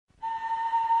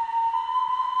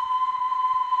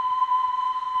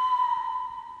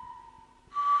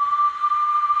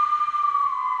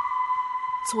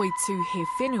toi tu he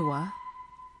whenua,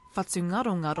 whatu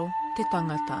ngaro te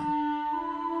tangata.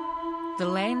 The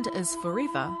land is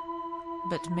forever,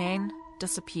 but man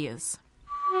disappears.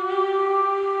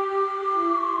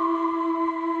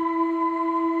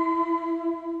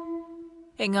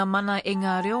 E ngā mana e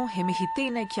ngā reo, he mihi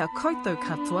tēnei kia koutou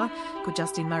katoa, ko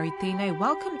Justine Murray tēnei.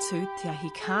 Welcome to Te Ahi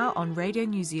Kaa on Radio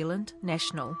New Zealand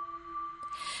National.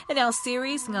 In our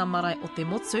series, Ngā Marae o Te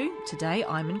Motu, today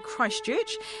I'm in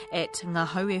Christchurch at Ngā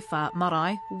Hauewha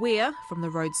Marae, where, from the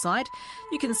roadside,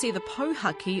 you can see the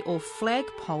pouhaki or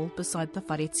flagpole beside the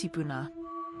whare tipuna.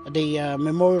 The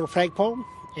memorial flagpole,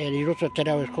 and in roto te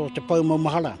rau is called Te Pou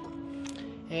Maumahala.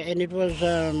 And it was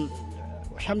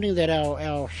something that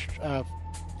our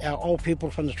old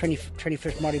people from the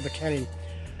 21st Māori Battalion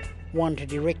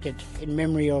wanted erected in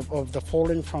memory of the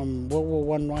fallen from World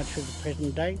War I right through the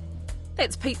present day.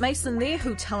 That's Pete Mason there,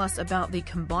 who'll tell us about the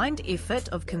combined effort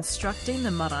of constructing the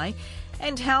marae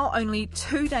and how only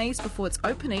 2 days before its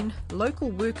opening, local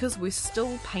workers were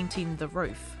still painting the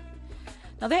roof.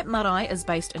 Now that marae is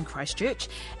based in Christchurch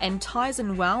and ties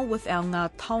in well with our Ngā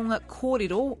Taonga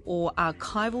Kōrero or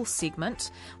archival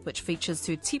segment, which features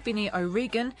Te Tipene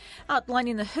O'Regan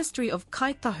outlining the history of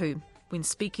Kaitahu when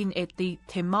speaking at the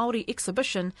Te Māori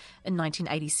exhibition in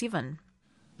 1987.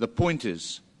 The point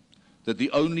is that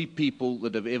the only people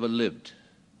that have ever lived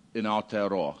in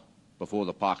Aotearoa before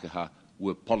the Pākehā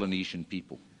were Polynesian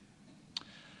people.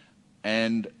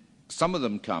 And some of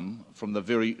them come from the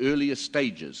very earliest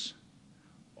stages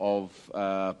of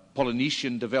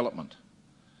Polynesian development,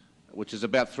 which is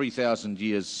about 3,000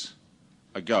 years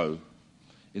ago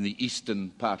in the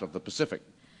eastern part of the Pacific.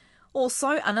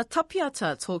 Also, Ana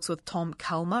Tapiata talks with Tom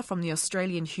Kalma from the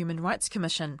Australian Human Rights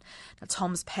Commission. Now,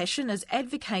 Tom's passion is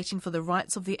advocating for the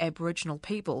rights of the Aboriginal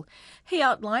people. He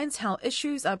outlines how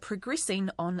issues are progressing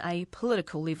on a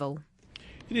political level.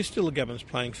 It is still a government's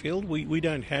playing field. We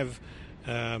don't have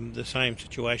the same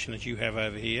situation as you have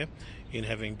over here in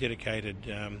having dedicated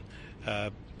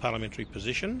parliamentary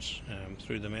positions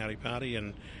through the Māori Party,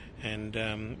 and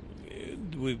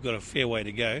we've got a fair way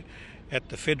to go. At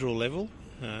the federal level,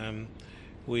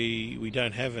 we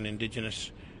don't have an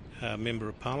Indigenous Member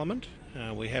of Parliament.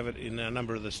 We have it in a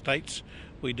number of the states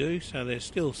we do, so there's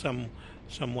still some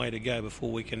way to go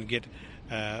before we can get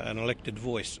an elected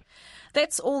voice.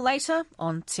 That's all later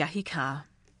on Te Ahi Kaa.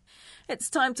 It's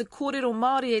time to kōrero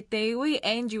Māori e te iwi,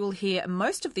 and you will hear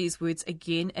most of these words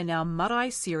again in our marae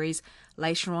series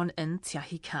later on in Te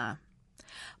Ahi Kaa.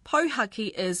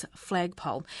 Pouhaki is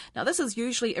flagpole. Now this is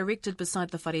usually erected beside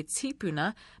the whare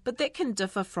tipuna, but that can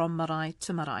differ from marae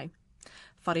to marae.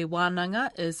 Whare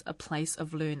wānanga is a place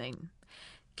of learning.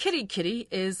 Kirikiri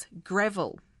is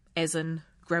gravel, as in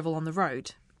gravel on the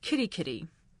road. Kirikiri.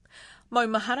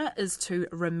 Maumahara is to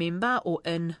remember or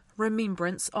in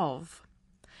remembrance of.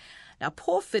 Now,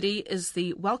 pōwhiri is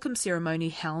the welcome ceremony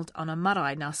held on a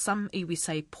marae. Now, some iwi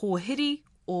say pōhiri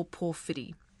or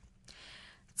pōwhiri.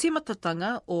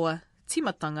 Timatatanga or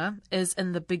timatanga is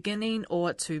in the beginning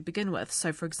or to begin with.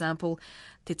 So, for example,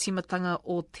 te timatanga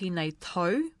o tēnei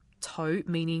tau, tau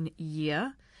meaning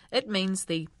year. It means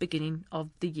the beginning of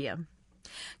the year.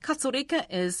 Katorika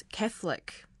is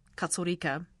Catholic,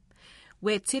 katorika.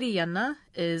 Where tere ana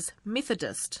is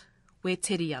Methodist, where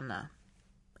tere ana.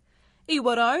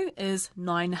 Iwarau is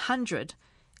 900,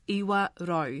 iwa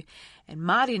rau, and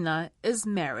marina is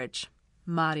marriage,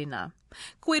 marina.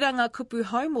 Koiranga kupu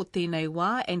hau mō tēnei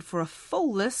wā, and for a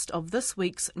full list of this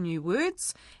week's new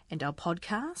words and our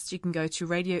podcast, you can go to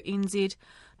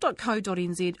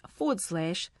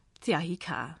radionz.co.nz/Te Ahi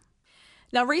Kaa.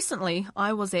 Now recently,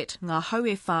 I was at Ngā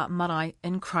Hauewha Marae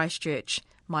in Christchurch.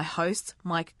 My hosts,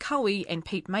 Mike Kaui and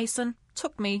Pete Mason,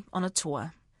 took me on a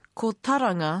tour. Ko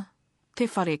taranga, te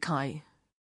whare kai.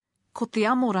 Ko te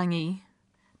amorangi,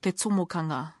 te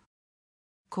tomokanga.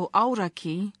 Ko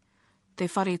auraki, te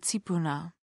whare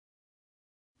tipuna.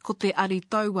 Ko te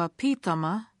aritaua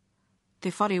pītama, te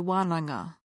whare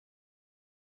wānanga.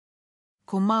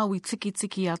 Ko Māui tiki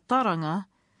tiki a taranga,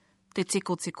 te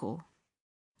teko teko.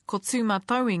 Ko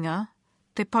tūmatauinga,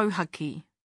 te pouhaki.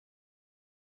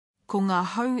 Ko ngā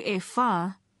hau e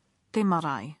whā, te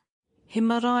marae. He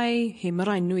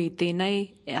marae nui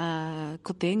tēnei,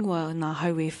 ko te ingoa ngā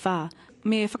hau e whā.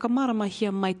 Me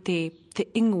whakamaramahia mai te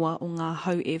ingoa o ngā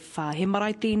hau e whā. He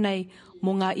marae tēnei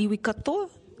mō ngā iwi katoa?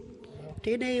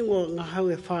 Tēnei ingoa ngā hau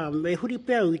e whā, me huri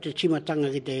peau I te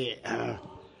timatanga ki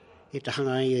te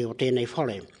hanga o tēnei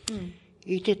whare.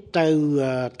 I te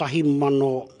tau tahi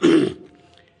mano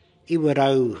iwa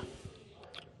rau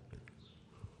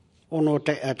ono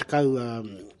te kau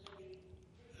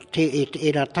te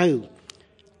era tau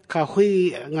Ka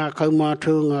hui ngā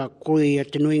kaumātua ngā koe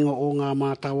te nuinga o ngā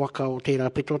mātāwaka o tērā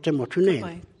pito te motu nei.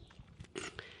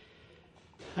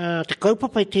 Te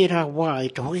kaupapa i tērā wā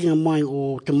i te hokinga mai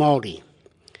o te Māori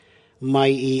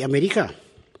mai i Amerika.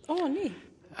 Oh, ni.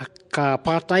 Ka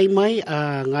pātai mai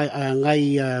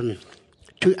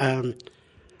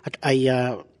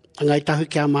ngai tahu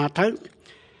ki a mātau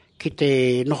ki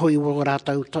te noho i wā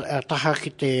rātau taha ki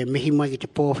te mihi mai, ki te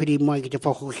pōwhiri mai, ki te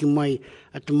whakoki mai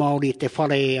a te Māori te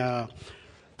whare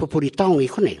pupuri taongi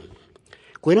kone.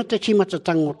 Koena te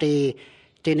tīmatatango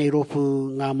tēnei ropu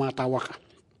ngā mātāwaka.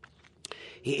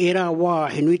 I era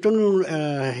wā he nui tonu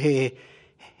he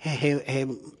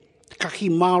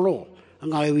kaki māro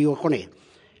ngā iwi o kone.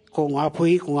 Ko ngā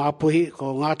puhi, ko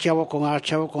ngā tiawa, ko ngā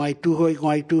tūhoi,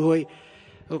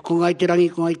 ko ngā te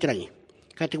rangi.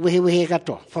 Ka te wehe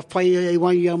katoa. Whawhai i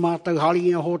wai a mātau, hali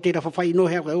i a hō tēra whawhai no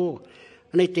hea,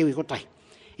 nei te wi kotahi.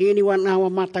 Eni wā nā wā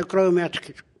mātau krau mea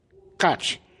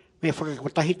Chch, me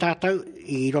whakakotahi tātou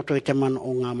i roto i te mana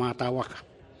o ngā mātāwaka.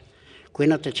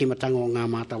 Koena te timatanga o ngā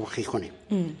mātāwaka i kone.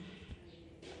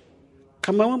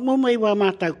 Ka maumai wā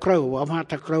mātau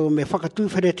krau me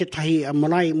whakatūwhere te tahi a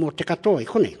marae mo te katoa i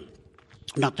kone.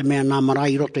 Nā te mea nā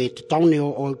marae i roto i te taone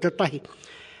o te tahi.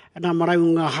 Nā marae o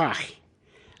ngā hāhi.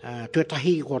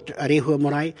 Tuatahi o te rehua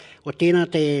marae. O tēnā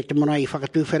te marae i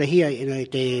whakatūwhere hia i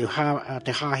te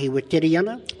hāhi weteri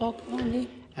ana.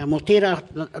 Mo tērā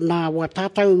nā wā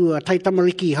tātou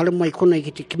taitamariki hala mai kone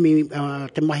ki te kimi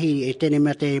te mahi e tēne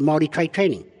mea te Māori Trade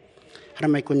Training. Hala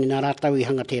mai kone nā rātau i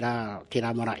hanga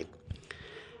tērā marae.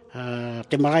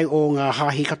 Te marae o ngā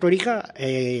hāhi katorika,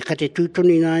 ka te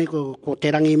tūtuni nai ko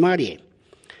te rangi Māori.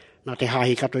 Nā te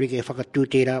hāhi katorika e whakatū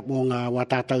tērā mō ngā wā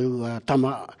tātou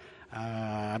tama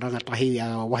rangatahi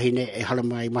wahine e hala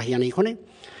mai mahi ana i kone.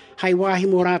 Hai wāhi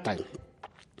mō rātau.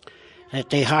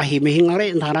 Te hāhi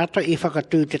mihingare, nā rātau i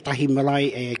whakatū te tahi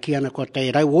marae ki ana ko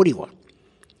te rauoriwa.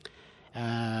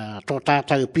 Tō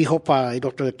tātou pihopa i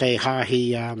roto te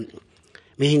hāhi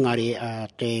mihingare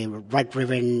te Right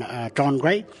Reverend John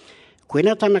Gray.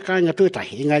 Koena tāna kāinga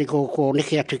tūtahi, engari ko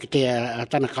neke atu ki te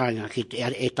tāna kāinga ki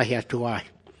e tahi atu ai.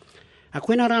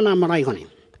 Koena rāna marae hone.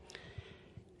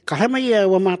 Ka hamai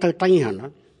wa mātou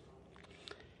tangihana,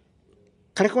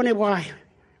 kare kone wā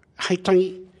hai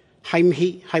tangi, hai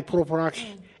mihi, hai poroporaki,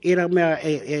 era mea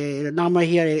nā mai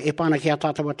hia e pāna ki a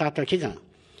tātou tikanga.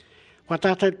 Wa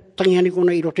tātou tangihani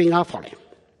kona i roto i ngā whare.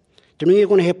 Te nui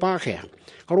kona he pākea.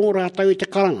 Ka rongo rātau i te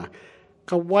karanga.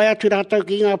 Ka wai atu rātau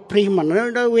ki ngā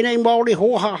prihimana. Wenei Māori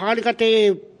hoha, hāli ka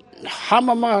te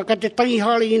hamama, ka te tangi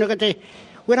hāli ina, ka te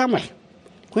wera mai.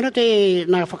 Koena te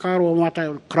nā whakaaro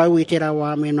mātou krau i tērā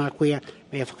wā me nā kuia,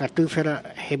 me whakatūwhera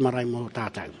he marae mō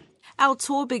tātou. Our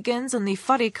tour begins in the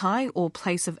wharekai, or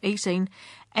place of eating,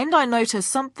 and I notice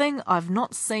something I've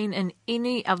not seen in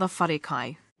any other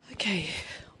wharekai. Okay,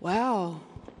 wow.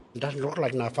 It doesn't look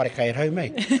like ngā wharekai at home,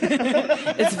 eh?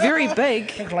 It's very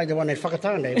big. Looks like the one at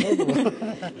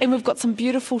Whakatāne. And we've got some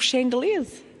beautiful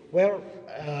chandeliers. Well,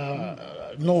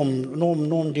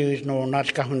 Norm Dewes no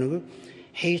Ngāti Kahunungu,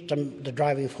 he's the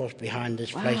driving force behind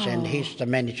this place, and he's the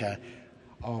manager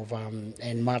of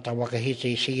and Mātāwaka. He's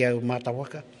the CEO of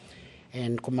Mātāwaka,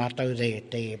 and ko mātou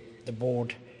the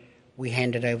board, we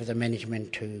handed over the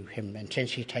management to him, and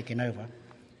since he's taken over,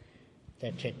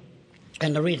 that's it.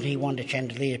 And the reason he wanted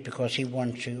chandelier is because he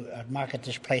wants to market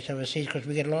this place overseas, because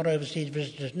we get a lot of overseas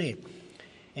visitors near,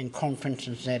 and conferences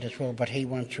and that as well. But he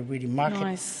wants to really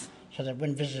market so that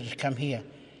when visitors come here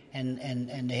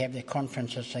and they have their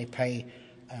conferences, they pay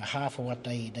half of what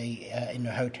they in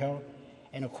the hotel.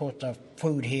 And of course, the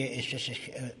food here is just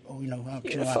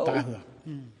Beautiful.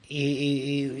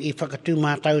 I whakatū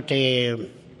mātou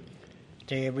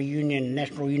te reunion,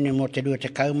 national reunion mo te rua te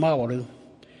kaumāoru.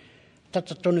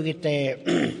 Tata tonu ki te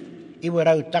iwa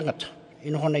rau tangata,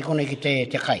 ino honei kone ki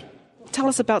te kai. Tell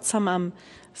us about some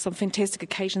fantastic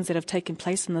occasions that have taken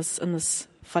place in this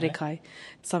wharekai.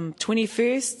 Some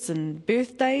 21sts and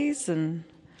birthdays and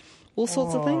all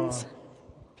sorts of things.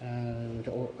 And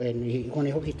I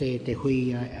kone hoki te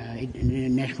hui,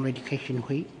 national education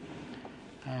hui.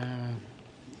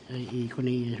 I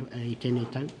kone I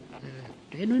tēnei tau.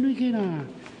 E nui ki nā,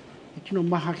 e tino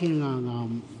maha ki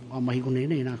ngā mahi kone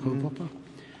nei, nā kaupapa.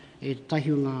 E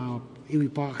tahi ngā iwi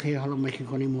pākhe hala mai ki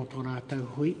kone mō tō rātau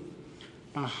hui.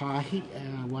 Nā hāhi,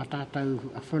 wā tātou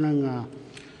whanau ngā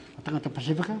tangata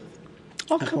Pasifika.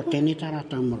 Ko tēnei tā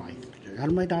rātau marae.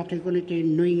 Hala mai tātou kone te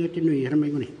nui, hala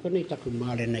mai kone. Kone taku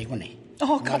māre nei kone.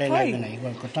 Oh, ka pai.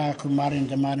 Ko tāku māre nei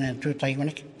te māre nei tūtahi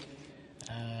kone.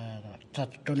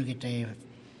 Tātou tonu ki te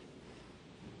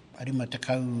arima te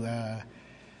kau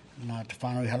nā te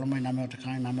whānau hala mai, nā mea te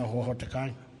kai, nā mea hoho te kai.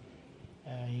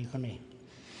 I kone.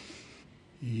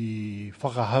 I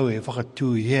whakahau e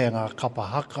whakatū i hea ngā kapa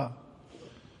haka.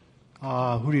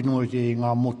 Huri no te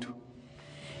ngā motu.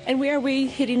 And where are we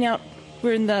heading out?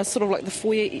 We're in the sort of like the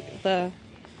foyer, the...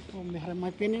 O mehara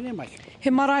mai pene ne mai. He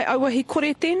marae aua he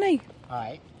kore tēnei?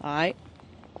 Ai. Ai.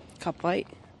 Ka pai.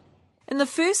 In the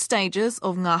first stages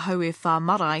of ngā haue whā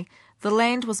marae, the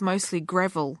land was mostly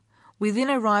gravel. We then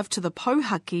arrived to the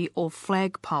pouhaki or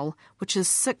flagpole, which is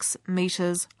 6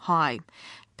 metres high.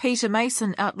 Peter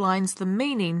Mason outlines the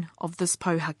meaning of this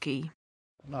pouhaki.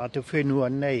 Nā te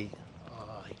whenua nei,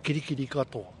 kirikiri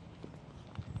katoa.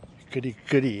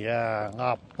 Kirikiri,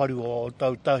 ngā paru o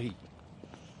tautahi.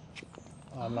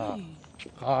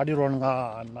 Ka ariro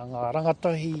ngā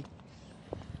rangatahi.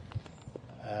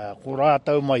 Ko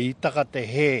rātau mai I taka te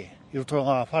he, I roto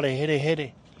ngā whare here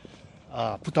here.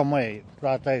 Puta mai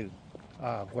rātau,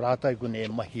 ko rātau kone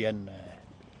mahi ana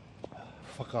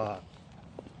whakatau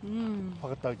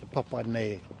te papa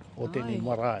nei o tēnei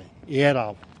marae. I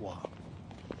era wā.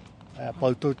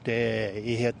 Pautu te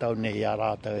I hea tau nei a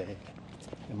rātau e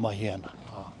mahi ana.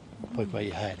 Pai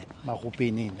haere. Mā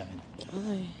kopeni nei.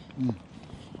 Ai.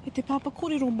 E te papa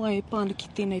kōrero mai e pāna ki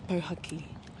tēnei pouhaki.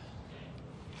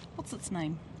 What's its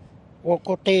name? Well,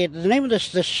 the name of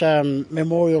this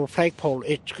memorial flagpole,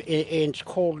 it's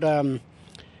called the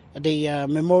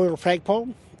memorial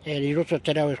flagpole, and I roto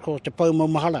te rau is called Te Pau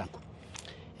Maumahala.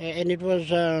 And it was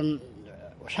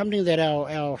something that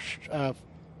our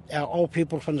old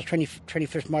people from the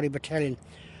 25th Māori Battalion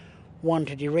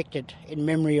wanted erected in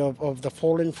memory of the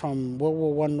fallen from World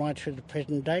War I right through the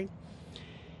present day.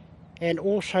 And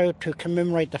also to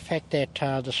commemorate the fact that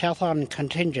the South Island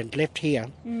contingent left here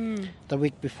the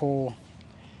week before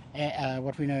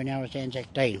what we know now as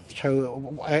Anzac Day.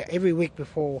 So every week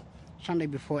before, Sunday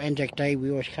before Anzac Day,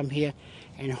 we always come here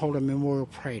and hold a memorial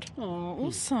parade. Oh,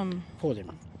 awesome. For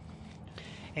them.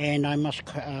 And I must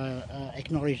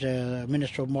acknowledge the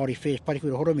Minister of Māori Affairs,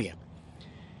 Parikura Horomia,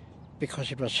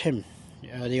 because it was him.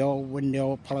 When the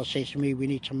old fellow says to me, we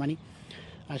need some money,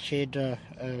 I said,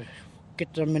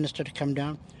 get the minister to come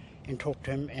down and talk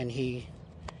to him, and he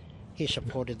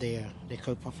supported their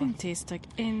kaupapa. Fantastic.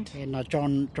 And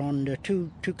John, the two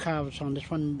carvers on this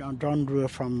one, John drew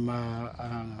from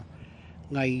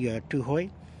Ngai Tuhoi,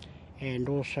 and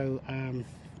also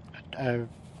a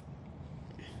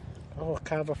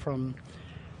carver from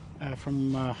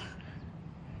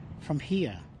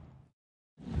here.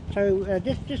 So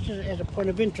just as a point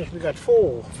of interest, we got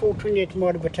four 28th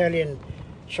Māori Battalion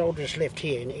soldiers left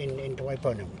here in Te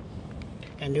Waipona,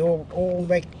 and they all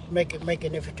make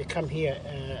an effort to come here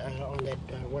on that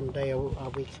one day a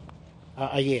week,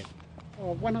 a year.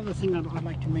 One other thing I'd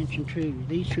like to mention too: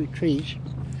 these two trees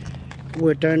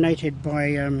were donated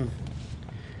by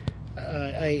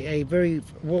a very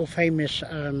world famous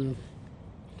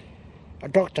a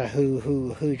doctor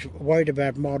who's worried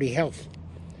about Māori health,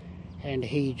 and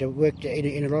he worked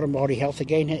in a lot of Māori health.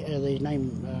 Again, the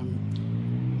name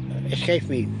escaped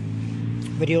me,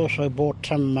 but he also bought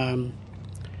some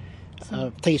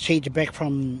seeds back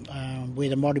from where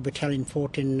the Māori Battalion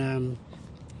fought in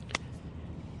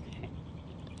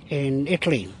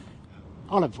Italy.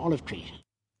 Olive trees.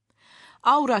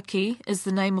 Aoraki is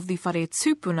the name of the whare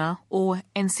tūpuna or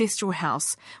ancestral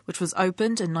house, which was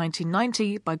opened in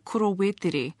 1990 by Kuro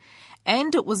Wetere,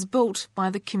 and it was built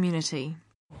by the community.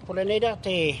 Polenera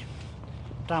te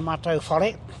tāmatau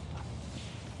whare.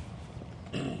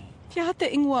 kia hata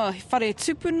ingoa whare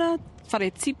tūpuna,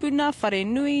 whare tipuna, whare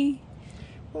nui?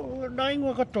 Nā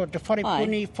ingoa katoa, te whare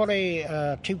puni,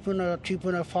 whare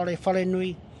tūpuna, whare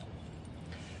nui.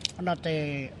 Ana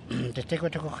te teko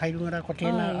kairunga ko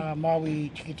tēnā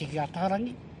Māui tiki a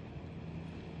Tārangi.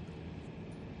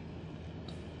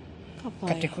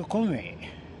 Ka te kukome,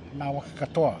 nā waka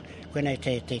katoa, koenei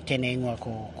tēnei ingoa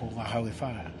ko ngā haue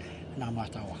whā, nā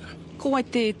mātā waka. Ko ai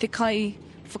te kai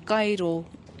whakairo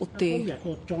o te...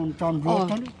 Ko John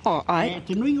Broughton. Ai.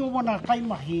 Te nui o wana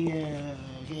kaimahi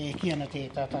ki ana te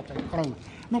karau.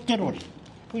 No te rori.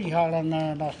 Pui hala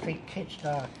nā street kids,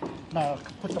 nā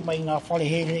puta mai ngā whale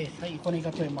here, hei kone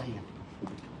katoe mahi.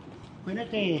 Koena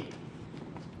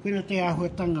te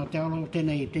āhuatanga, te alo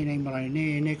tēnei marae,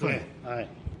 ne koe. Ai.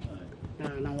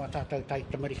 Nā wā tātou tai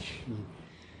tamari.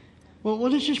 Well,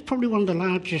 this is probably one of the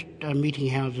largest meeting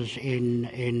houses in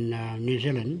New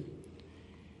Zealand.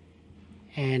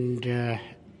 And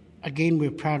again,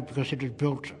 we're proud because it was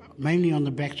built mainly on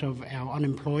the backs of our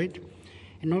unemployed,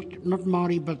 and not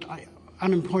Māori, but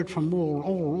unemployed from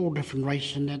all different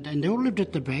races, and they all lived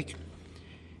at the back,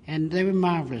 and they were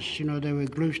marvellous. You know, they were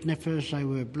glue sniffers, they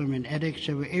were blooming addicts,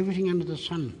 they were everything under the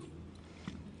sun.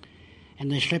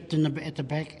 And they slept at the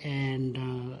back, and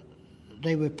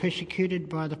they were persecuted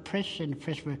by the press, and the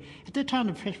press were, at that time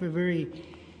the press were very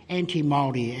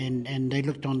anti-Māori, and they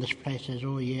looked on this place as,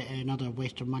 oh yeah, another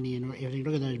waste of money and everything.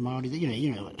 Look at those Māori,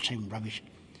 you know, same rubbish.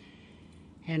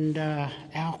 And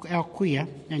our kuia,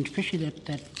 and especially that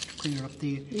kuia up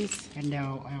there, Yes. and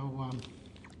our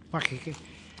wakeke,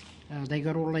 they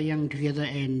got all the young together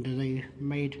and they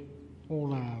made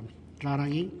all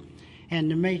rangi. And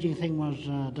the amazing thing was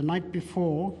the night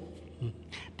before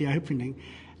the opening,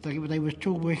 they were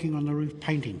still working on the roof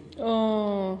painting.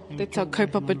 Oh, that's how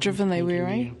kaupapa driven they were,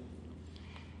 eh?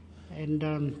 And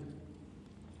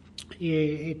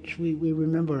we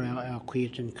remember our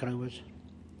kuias and karauas.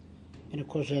 And of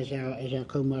course, as our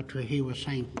kaumātua here was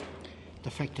saying, the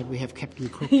fact that we have Captain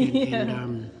Cook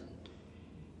and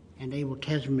Abel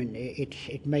Tasman,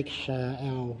 it makes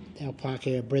our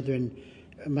Pākehā brethren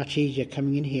much easier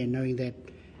coming in here, knowing that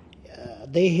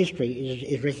their history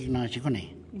is recognised.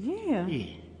 Yeah. Yeah.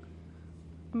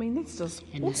 I mean, that's just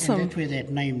And awesome. that's where that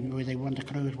name, where they want the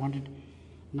Karauas wanted,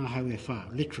 Ngā Haue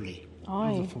Whā, literally,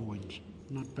 Aye. of the four winds,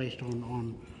 not based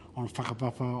on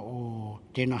whakapapa or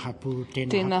tēnā hapu,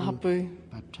 Tēnā hapu.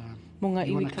 but Mō ngā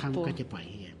you iwi want to come katoa. kate pai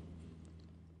here.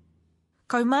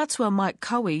 Kaumātua Mike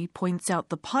Kaui points out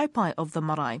the paipai of the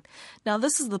marae. Now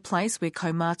this is the place where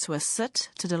kaumātua sit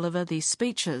to deliver these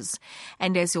speeches.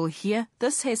 And as you'll hear,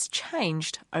 this has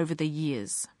changed over the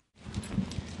years.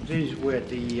 This is where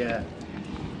the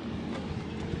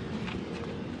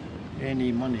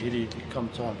any manihiri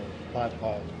comes on the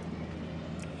paipai.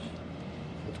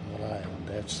 Put the marae on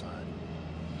that side.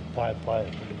 Paipai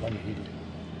with the manihiri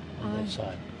on that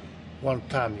side. One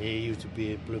time he used to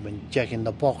be a blooming jack in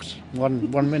the box.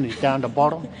 One minute down the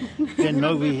bottom, then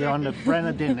over here on the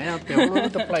brenner, then out there all over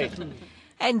the place.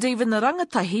 And even the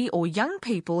rangatahi or young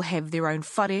people have their own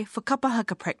whare for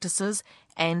kapahaka practices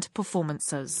and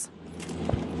performances.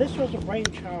 This was a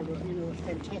brainchild, it was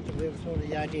fantastic, we saw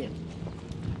the idea.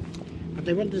 But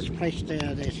they wanted this place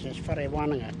there, this whare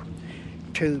wānanga,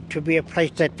 to be a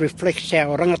place that reflects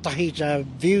our rangatahi's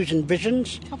views and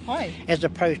visions, as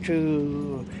opposed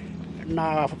to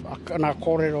nā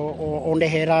kōrero o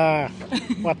nehe rā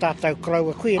wa tātou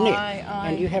karaua kuia, ne?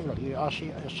 And you have, look, I'll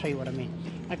show you what I mean.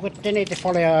 Like with tēnei te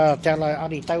whare te ala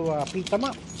ari tau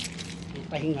pītama,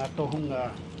 tahinga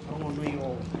tohunga rongonui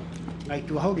o ngai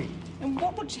tuahauri. And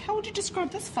how would you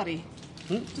describe this whare?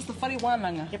 Just the whare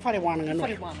wānanga. Te whare wānanga, no?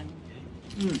 Whare wānanga.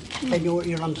 And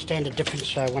you'll understand the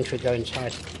difference once we go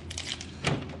inside.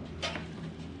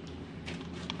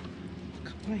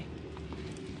 Ka pai.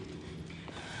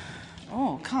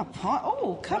 Oh,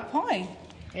 ka pai.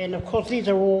 And of course, these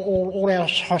are all our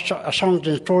songs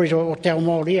and stories o te ao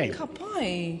Māori, eh? Ka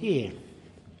pai. Yeah.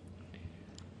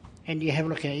 And you have a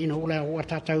look at, all our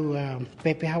watātou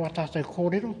pepeha, watātou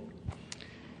kōrero.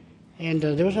 And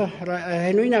there was a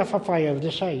nuina whawhai over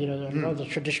this, a lot of the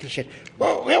traditionalists said,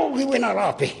 well, we went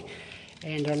rapi.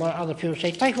 And a lot of other people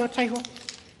say, taihua.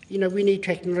 We need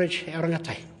to acknowledge our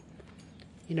rangatai.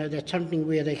 That's something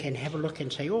where they can have a look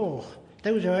and say, oh,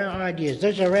 those are our ideas,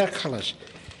 those are our colours.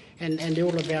 And they're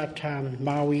all about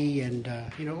Maui and,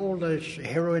 all those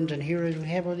heroines and heroes we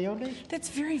have of the old days. That's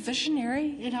very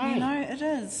visionary. It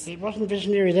is. It wasn't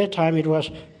visionary that time, it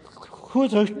was, who are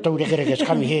those taurekarekas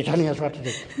coming here telling us what to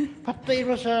do? But it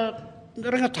was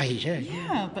rangatahis, eh?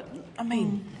 Yeah, but, I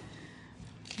mean,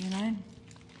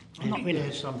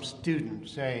 There's some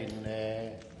students saying,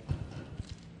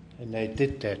 and they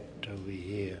did that over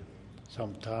here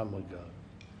some time ago.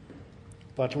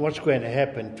 But what's going to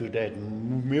happen to that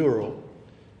mural?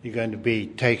 You're going to be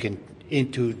taken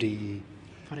into the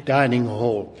dining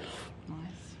hall. Nice.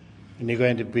 And you're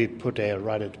going to be put there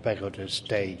right at the back of the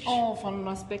stage. Oh, what a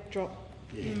nice backdrop.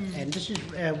 Yeah. And this is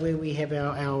where we have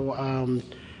our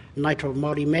Night of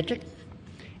Māori Magic.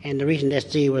 And the reason that's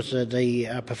there was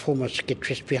the performers get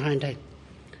dressed behind it.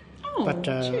 Oh, But,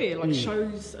 gee, like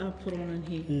shows are put on in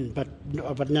here.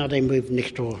 But now they moved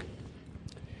next door.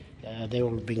 They're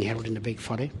all being held in the big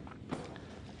whare.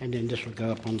 And then this will go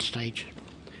up on stage.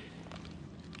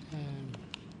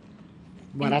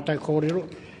 Warata kōrero,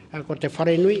 ko te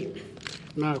whare nui,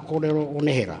 nā kōrero o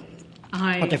nehera.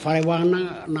 Ko te whare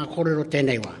wāna, nā kōrero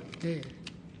tēnei wā.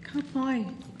 Ka pai.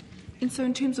 And so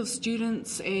in terms of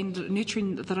students and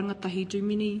nurturing the rangatahi,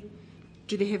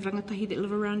 do they have rangatahi that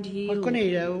live around here? Well,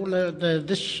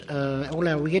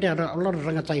 we get out a lot of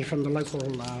rangatai from the local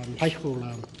high school,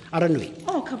 Aranui.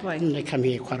 Oh, ka pai. And they come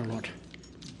here quite a lot.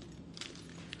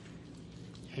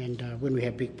 And when we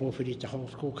have big ballfities, the whole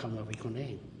school come over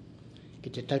here.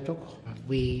 Get the tautoko.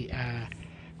 We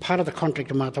part of the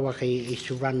contract of Mātawaka is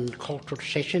to run cultural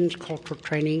sessions, cultural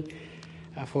training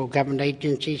for government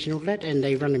agencies and all that, and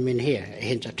they run them in here,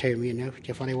 hence a term, te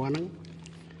whare wānanga.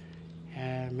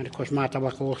 And of course,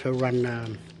 Mātawaka also run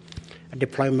a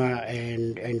diploma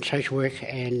in social work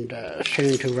and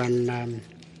soon to run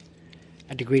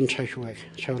a degree in social work.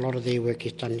 So a lot of their work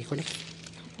is done.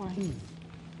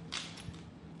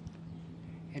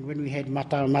 And when we had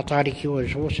Matariki, it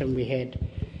was awesome. We had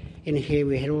in here,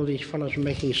 we had all these fellows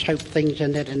making soap things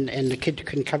and that, and the kids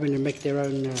can come in and make their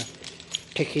own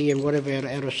tiki and whatever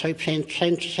out of soap, sand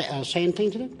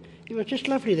things and it. It was just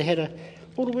lovely. They had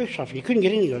all the workshops. You couldn't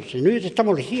get any of it. You knew the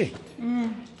tamale here.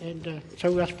 And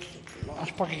so us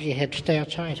pakeke had to stay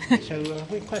outside. So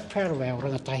we're quite proud of our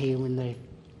rangatahi when they...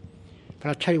 But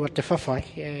I'll tell you what, the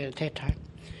whawhai at that time,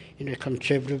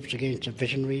 conservatives against the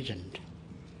visionaries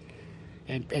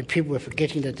and people were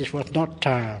forgetting that this was not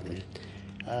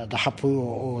the hapu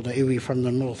or the iwi from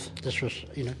the north. This was,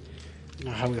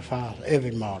 hauwewha,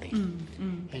 urban Māori.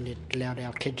 And it allowed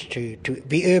our kids to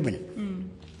be urban.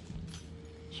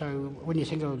 So when you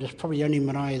think of this, probably the only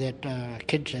marae that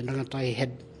kids and rangatai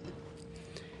had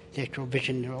the actual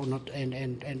vision or not,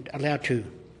 and allowed to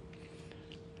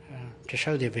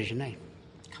show their vision, eh?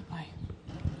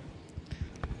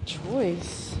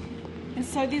 Choice. And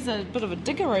so there's a bit of a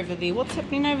digger over there. What's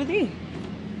happening over there?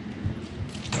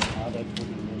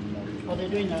 They're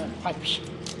doing the pipes.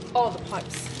 Oh, the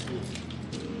pipes.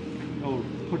 Oh,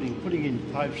 putting in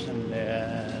pipes and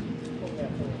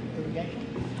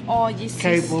Oh, yes.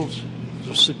 cables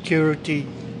for security,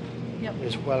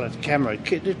 as well as camera.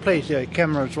 This place, there are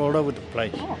cameras all over the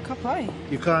place. Oh, ka pai.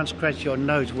 You can't scratch your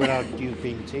nose without you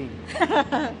being seen.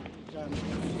 A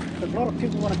lot of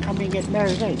people want to come and get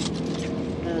married, eh?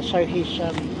 So he's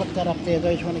put that up there,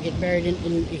 those who want to get married in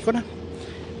Ikuna.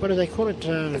 What do they call it?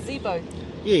 Gazebo.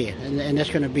 Yeah, and that's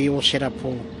going to be all set up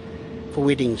for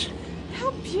weddings.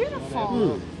 How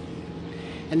beautiful.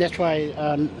 And that's why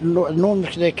normally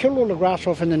they kill all the grass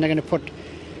off and then they're going to put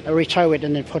retow it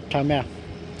and then put our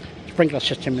sprinkler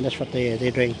system, and that's what they're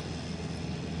doing.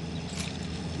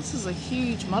 This is a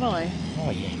huge marae. Oh,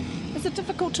 yeah. Is it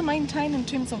difficult to maintain in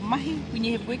terms of mahi when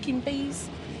you have working bees?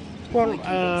 Well,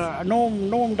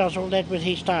 Norm does all that with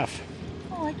his staff.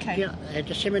 Oh, okay. Yeah,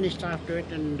 just so many staff do it,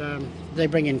 and they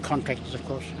bring in contractors, of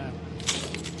course.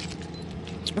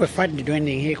 We're frightened to do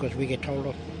anything here because we get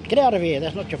told, get out of here,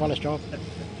 that's not your fella's job.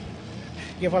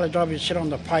 Your fella's job is sit on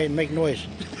the pie and make noise.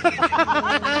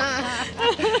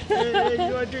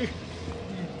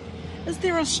 Is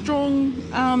there a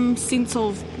strong sense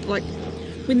of, like,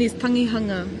 when there's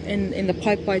tangihanga and the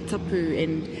paipai tapu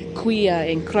and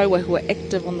kuia and kraua who are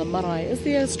active on the marae, is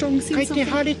there a strong sense of... Kei te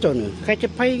hare tonu, kei te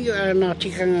pai nā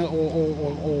tikanga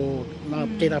o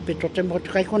nā te rapeto te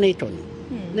motu, kai konei tonu.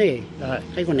 Ne,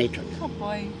 kai konei tonu. Ka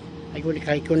pai. Kai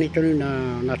konei tonu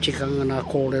nā tikanga, nā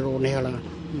kōrero, nehara,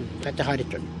 kei te hare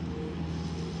tonu.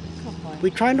 Ka pai.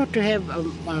 We try not to have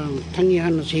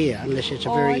tangihanas here unless it's a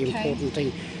very important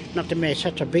thing. Not to make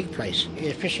such a big place,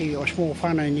 especially a small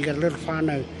whānau, and you got a little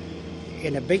whānau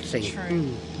in a big thing. True.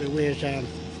 Whereas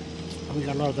we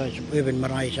got a lot of those urban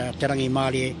maraes, te rangi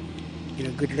Māori,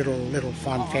 good little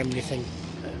farm family thing.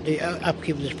 The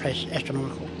upkeep of this place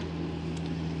astronomical.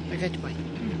 Okay,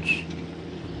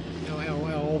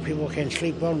 our old people can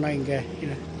sleep well knowing,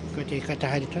 ko te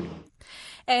haere tonu.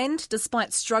 And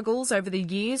despite struggles over the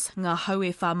years, Ngā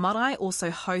Hauewha Marae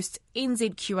also hosts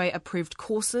NZQA-approved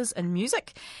courses in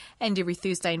music. And every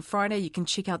Thursday and Friday you can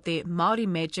check out their Māori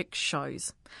Magic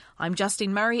shows. I'm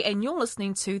Justine Murray and you're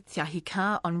listening to Ahi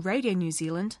Kaa on Radio New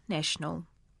Zealand National.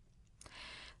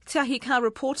 Ahi Kaa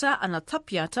reporter Ana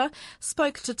Tapiata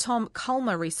spoke to Tom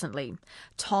Culmer recently.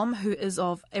 Tom, who is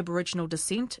of Aboriginal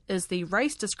descent, is the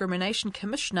Race Discrimination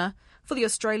Commissioner for the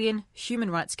Australian Human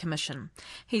Rights Commission.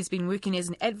 He's been working as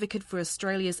an advocate for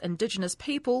Australia's Indigenous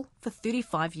people for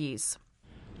 35 years.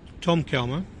 Tom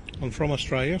Culmer. I'm from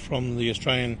Australia, from the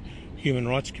Australian Human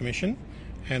Rights Commission,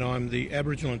 and I'm the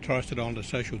Aboriginal and Torres Strait Islander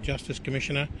Social Justice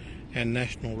Commissioner and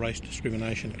National Race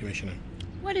Discrimination Commissioner.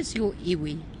 What is your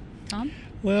iwi, Tom?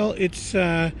 Well, it's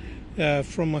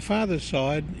from my father's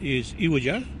side is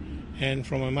Iwija, and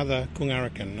from my mother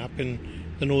Kungarakan, up in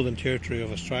the Northern Territory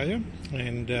of Australia,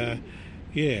 and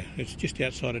it's just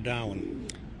outside of Darwin.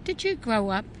 Did you grow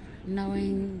up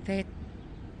knowing that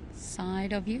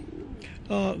side of you?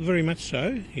 Oh, very much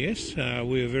so, yes.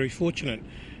 We were very fortunate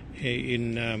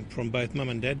from both Mum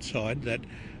and Dad's side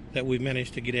that we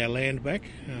managed to get our land back.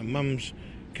 Mum's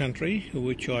country,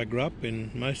 which I grew up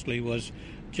in mostly, was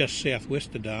just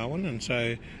southwest of Darwin, and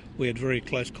so we had very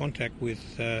close contact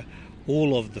with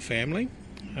all of the family,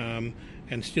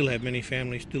 and still have many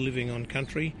families still living on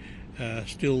country,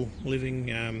 still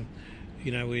living, on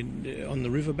the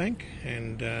riverbank,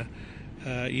 and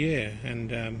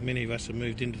many of us have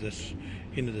moved into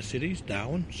the cities.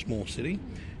 Darwin, small city,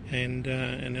 and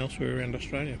elsewhere around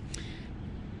Australia.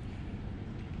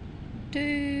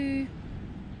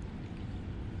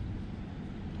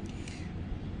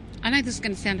 I know this is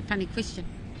going to sound a funny question,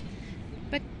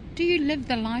 but do you live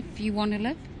the life you want to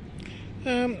live?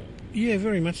 Yeah,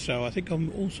 very much so. I think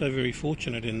I'm also very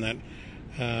fortunate in that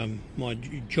my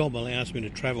job allows me to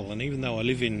travel, and even though I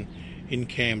live in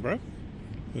Canberra,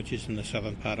 which is in the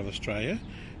southern part of Australia,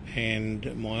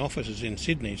 and my office is in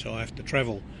Sydney, so I have to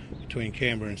travel between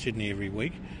Canberra and Sydney every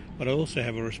week, but I also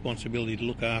have a responsibility to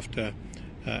look after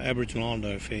Aboriginal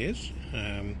Islander affairs,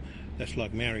 that's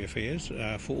like Maori affairs,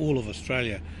 for all of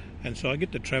Australia. And so I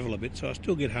get to travel a bit, so I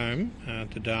still get home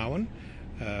to Darwin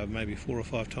maybe 4 or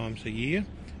 5 times a year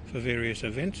for various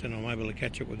events, and I'm able to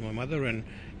catch up with my mother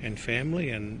and family,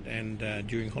 and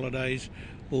during holidays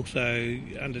also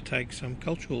undertake some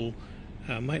cultural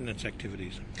maintenance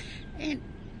activities. And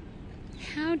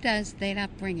how does that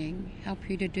upbringing help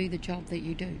you to do the job that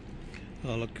you do?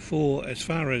 Oh, look, as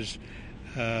far as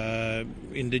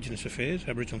Indigenous affairs,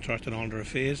 Aboriginal and Torres Strait Islander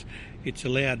affairs, it's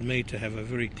allowed me to have a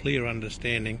very clear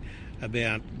understanding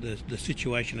about the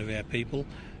situation of our people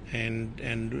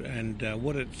and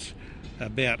what it's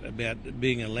about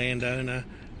being a landowner,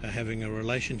 having a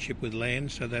relationship with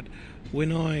land, so that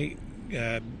when I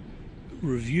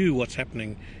review what's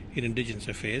happening in Indigenous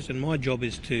affairs, and my job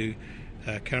is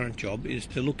current job is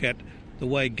to look at the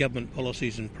way government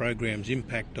policies and programs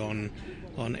impact on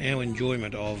our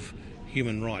enjoyment of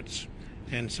human rights,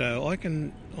 and so I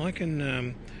can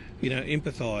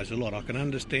empathise a lot. I can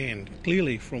understand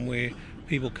clearly from where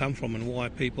people come from and why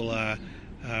people are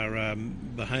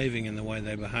behaving in the way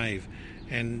they behave,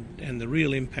 and the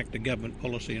real impact of government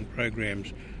policy and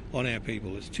programs on our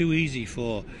people. It's too easy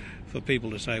for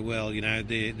people to say, well,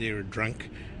 they're a drunk,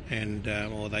 and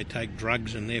or they take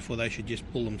drugs and therefore they should just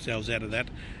pull themselves out of that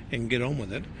and get on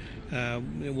with it.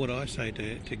 What I say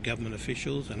to government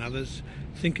officials and others,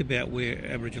 think about where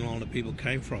Aboriginal Islander people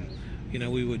came from.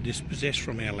 We were dispossessed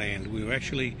from our land. We were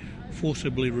actually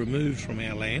forcibly removed from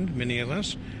our land, many of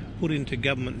us, put into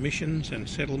government missions and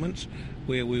settlements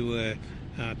where we were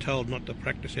told not to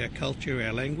practice our culture,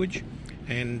 our language,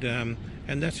 and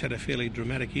that's had a fairly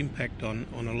dramatic impact on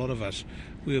a lot of us.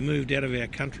 We were moved out of our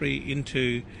country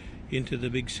into the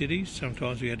big cities.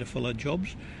 Sometimes we had to follow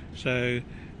jobs. So,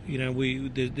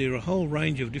 there are a whole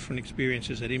range of different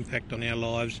experiences that impact on our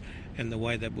lives and the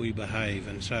way that we behave.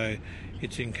 And so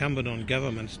it's incumbent on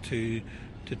governments to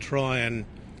try and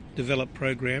develop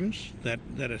programs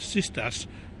that assist us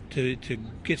to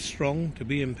get strong, to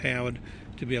be empowered,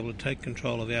 to be able to take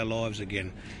control of our lives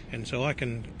again. And so I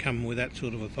can come with that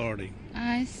sort of authority.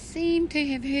 I seem to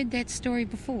have heard that story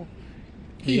before.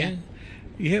 Here.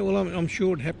 Yeah, well, I'm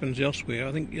sure it happens elsewhere.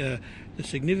 I think the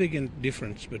significant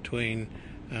difference between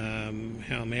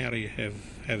how Maori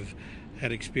have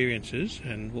had experiences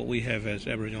and what we have as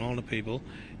Aboriginal Islander people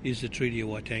is the Treaty of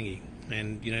Waitangi.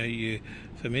 And,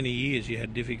 for many years you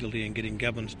had difficulty in getting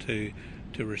governments to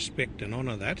respect and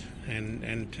honour that,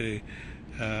 and to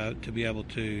be able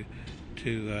to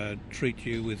treat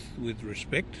you with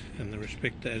respect, and the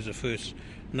respect as a First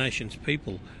Nations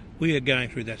people. We are going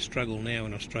through that struggle now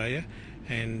in Australia,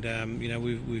 and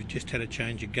we've just had a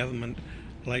change of government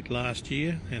late last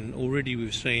year, and already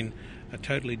we've seen a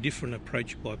totally different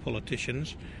approach by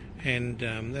politicians, and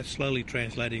that's slowly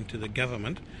translating to the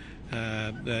government,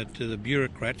 to the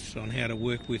bureaucrats on how to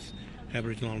work with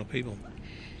Aboriginal Islander people.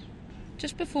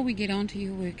 Just before we get on to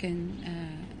your work in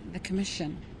the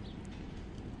Commission,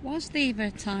 was there ever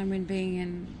a time when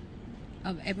being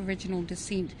of Aboriginal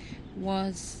descent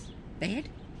was bad?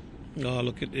 Oh,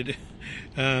 look,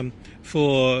 I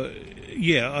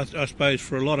suppose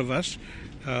for a lot of us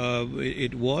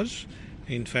it was.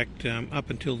 In fact, up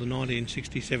until the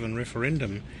 1967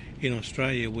 referendum in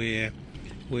Australia, where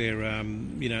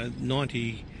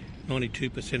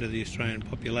 92% of the Australian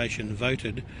population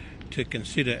voted to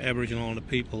consider Aboriginal Islander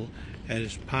people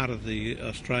as part of the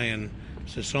Australian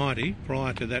society.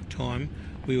 Prior to that time,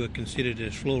 we were considered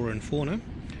as flora and fauna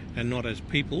and not as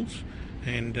peoples,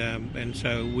 and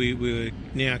so we were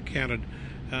now counted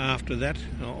after that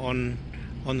on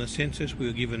the census. We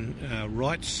were given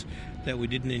rights that we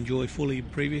didn't enjoy fully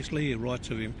previously: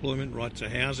 rights of employment, rights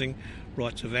of housing,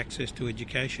 rights of access to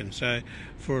education. So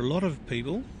for a lot of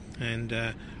people, and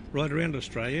right around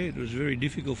Australia, it was very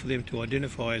difficult for them to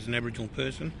identify as an Aboriginal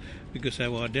person because they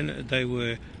were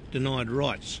denied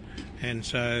rights. And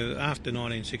so after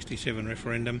 1967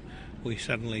 referendum, we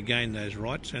suddenly gained those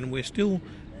rights, and we're still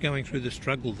going through the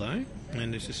struggle though,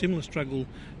 and it's a similar struggle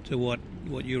to what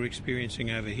you're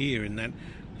experiencing over here, in that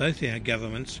both our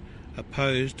governments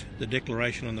opposed the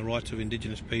Declaration on the Rights of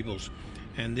Indigenous Peoples,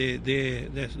 and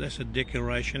that's a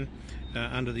declaration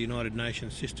under the United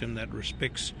Nations system that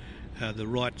respects the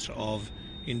rights of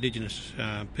Indigenous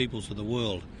peoples of the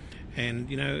world. And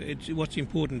what's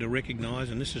important to recognise,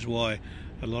 and this is why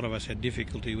a lot of us had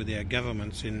difficulty with our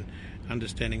governments in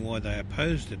understanding why they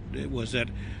opposed it, was that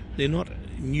they're not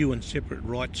new and separate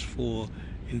rights for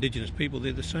Indigenous people.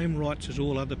 They're the same rights as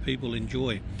all other people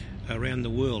enjoy around the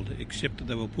world, except that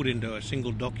they were put into a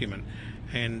single document.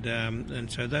 And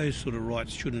so those sort of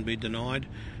rights shouldn't be denied.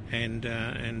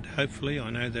 And hopefully, I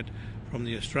know that from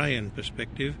the Australian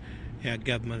perspective, our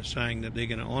government is saying that they're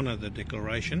going to honour the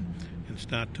declaration and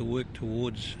start to work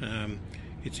towards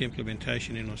its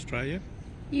implementation in Australia.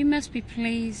 You must be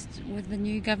pleased with the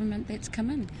new government that's come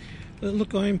in.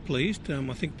 Look, I am pleased.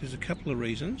 I think there's a couple of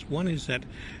reasons. One is that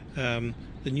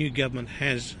the new government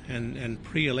has, and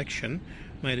pre-election,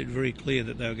 made it very clear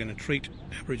that they were going to treat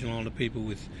Aboriginal Islander people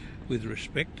with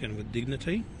respect and with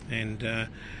dignity, and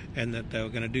that they were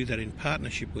going to do that in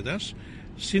partnership with us.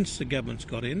 Since the government's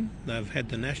got in, they've had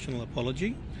the national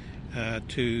apology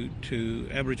to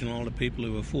Aboriginal Islander people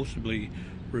who were forcibly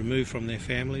removed from their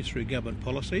families through government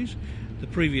policies. The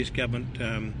previous government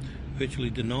virtually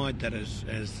denied that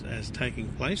as taking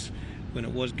place, when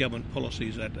it was government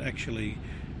policies that actually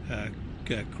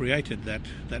created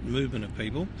that movement of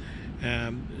people.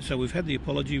 So we've had the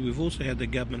apology. We've also had the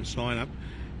government sign up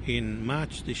in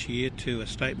March this year to a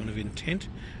statement of intent,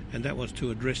 and that was to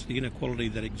address the inequality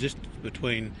that exists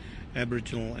between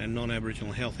Aboriginal and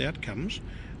non-Aboriginal health outcomes,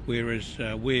 whereas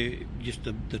we're just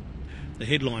the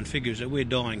headline figures that we're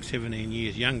dying 17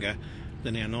 years younger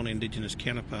than our non-Indigenous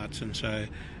counterparts, and so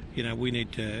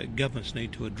governments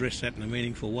need to address that in a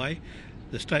meaningful way.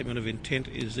 The statement of intent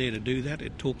is there to do that.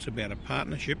 It talks about a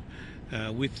partnership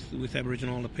with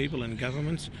Aboriginal Islander people and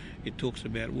governments. It talks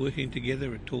about working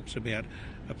together. It talks about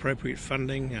appropriate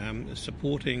funding,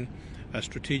 supporting a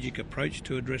strategic approach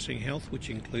to addressing health, which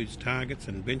includes targets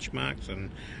and benchmarks and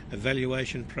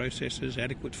evaluation processes,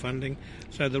 adequate funding.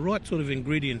 So the right sort of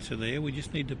ingredients are there. We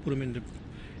just need to put them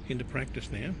into practice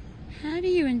now. How do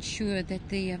you ensure that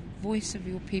the voice of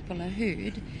your people are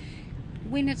heard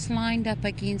when it's lined up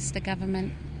against a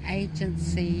government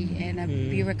agency and a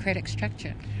bureaucratic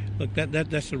structure? Look,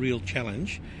 that's a real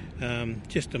challenge.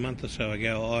 Just a month or so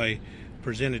ago, I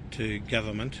presented to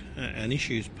government an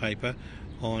issues paper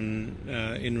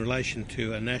in relation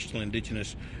to a national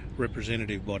Indigenous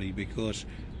representative body, because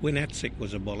when ATSIC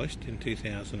was abolished in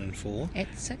 2004,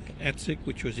 ATSIC,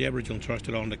 which was the Aboriginal and Torres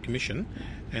Strait Islander Commission,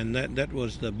 and that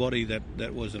was the body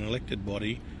that was an elected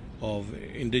body of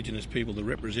Indigenous people to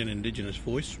represent Indigenous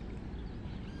voice.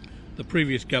 The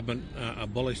previous government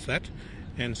abolished that,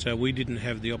 and so we didn't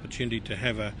have the opportunity to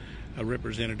have a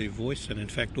representative voice, and in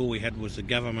fact all we had was the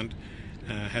government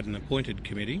had an appointed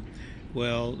committee.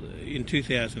 Well, in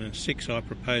 2006 I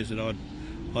proposed that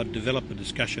I'd develop a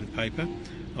discussion paper.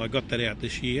 I got that out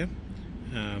this year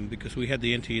because we had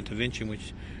the anti-intervention,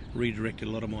 which redirected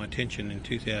a lot of my attention in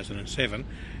 2007,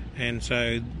 and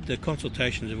so the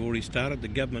consultations have already started. The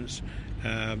government's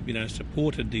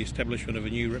supported the establishment of a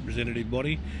new representative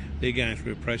body. They're going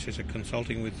through a process of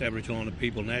consulting with Aboriginal Islander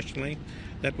people nationally.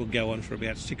 That will go on for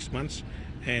about 6 months,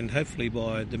 and hopefully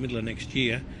by the middle of next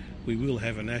year we will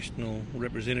have a national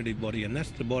representative body, and that's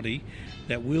the body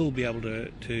that will be able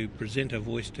to present a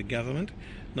voice to government,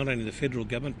 not only the federal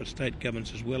government but state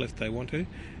governments as well if they want to,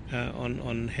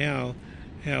 on how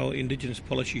Indigenous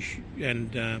policy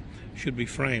should be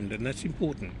framed, and that's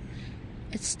important.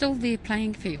 It's still their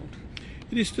playing field.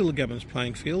 It is still the government's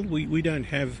playing field. We don't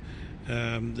have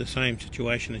the same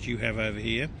situation as you have over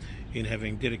here in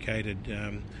having dedicated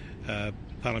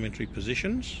parliamentary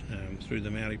positions through the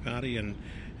Maori Party, and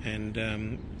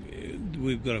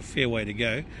we've got a fair way to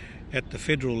go. At the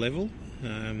federal level,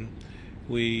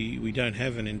 we don't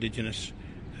have an Indigenous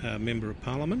member of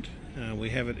Parliament. We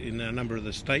have it in a number of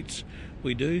the states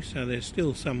we do, so there's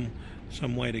still some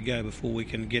way to go before we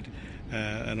can get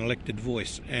an elected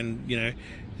voice. And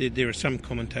there are some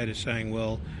commentators saying,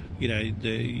 well,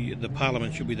 the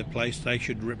Parliament should be the place, they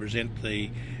should represent the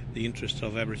interests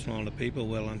of Aboriginal Islander people.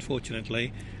 Well,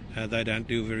 unfortunately, they don't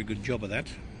do a very good job of that.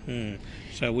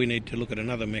 So we need to look at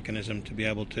another mechanism to be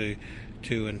able to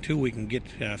until we can get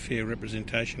fair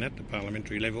representation at the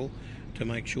parliamentary level, to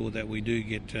make sure that we do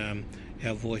get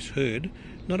our voice heard,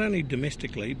 not only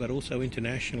domestically but also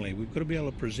internationally. We've got to be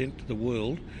able to present to the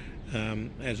world,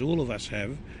 as all of us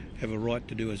have a right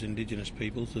to do as Indigenous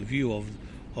peoples, the view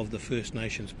of the First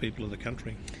Nations people of the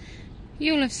country.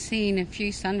 You'll have seen a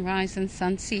few sunrise and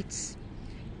sunsets.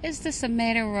 Is this a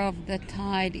matter of the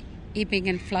tide ebbing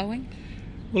and flowing?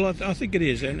 Well, I think it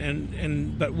is,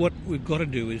 but what we've got to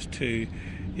do is to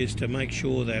is to make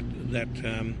sure that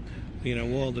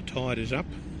while the tide is up,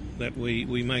 that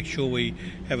we make sure we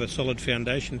have a solid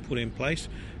foundation put in place,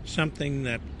 something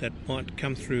that might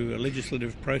come through a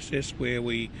legislative process where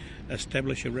we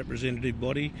establish a representative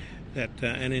body,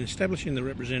 and in establishing the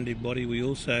representative body we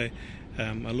also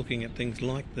are looking at things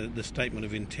like the statement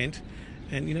of intent.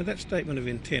 And that statement of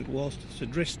intent, whilst it's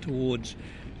addressed towards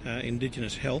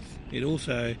Indigenous health, it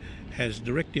also has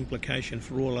direct implication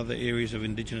for all other areas of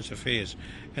Indigenous affairs.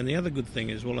 And the other good thing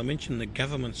is, I mentioned the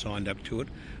government signed up to it,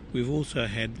 we've also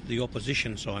had the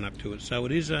opposition sign up to it. So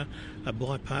it is a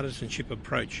bipartisanship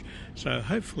approach. So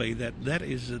hopefully that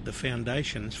is the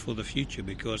foundations for the future,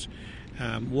 because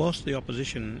whilst they're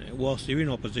in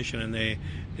opposition and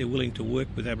they're willing to work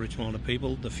with Aboriginal Islander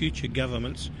people, the future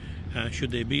governments,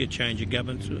 should there be a change of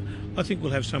government, I think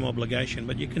we'll have some obligation,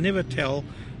 but you can never tell.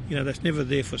 That's never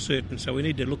there for certain, so we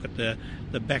need to look at the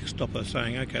backstop of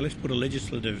saying, okay, let's put a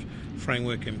legislative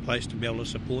framework in place to be able to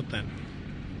support that.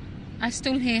 I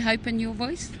still hear hope in your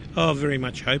voice? Oh, very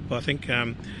much hope. I think,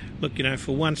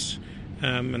 for once,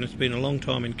 and it's been a long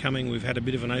time in coming, we've had a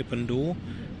bit of an open door,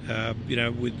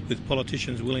 with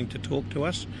politicians willing to talk to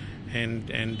us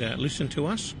and listen to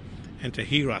us and to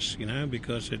hear us,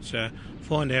 because it's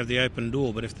fine to have the open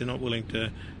door, but if they're not willing to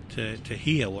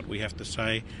hear what we have to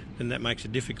say, then that makes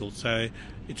it difficult. So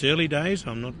it's early days.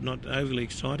 I'm not overly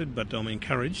excited, but I'm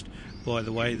encouraged by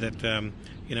the way that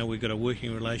we've got a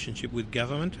working relationship with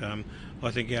government.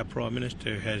 I think our Prime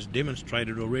Minister has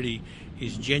demonstrated already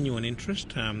his genuine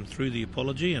interest through the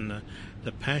apology, and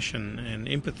the passion and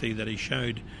empathy that he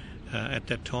showed at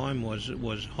that time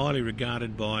was highly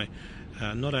regarded by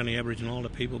not only Aboriginal Islander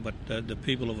people, but the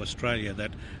people of Australia,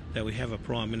 that we have a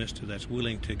Prime Minister that's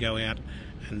willing to go out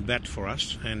and bat for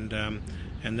us, and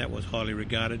that was highly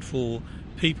regarded for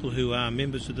people who are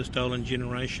members of the Stolen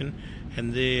Generation,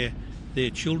 and their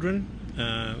children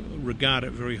regard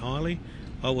it very highly.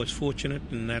 I was fortunate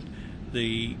in that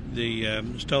the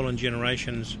Stolen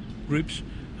Generations groups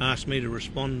asked me to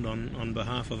respond on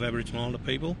behalf of Aboriginal Islander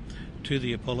people to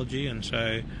the apology, and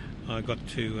so I got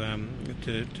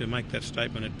to make that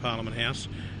statement at Parliament House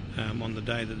on the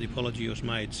day that the apology was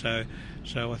made. So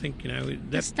I think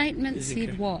that the statement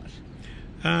said what?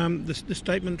 The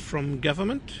statement from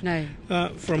government? No.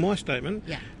 From my statement?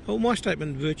 Yeah. Well, my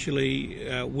statement virtually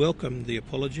welcomed the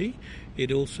apology.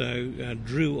 It also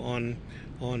drew on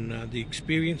the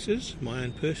experiences, my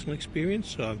own personal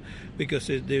experience, because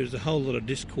there's a whole lot of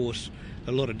discourse,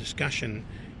 a lot of discussion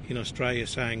in Australia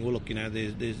saying, well, look,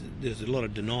 there's a lot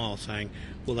of denial saying,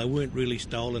 well, they weren't really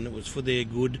stolen, it was for their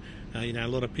good. A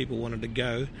lot of people wanted to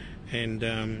go, and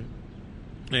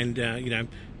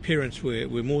parents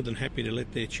were more than happy to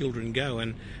let their children go,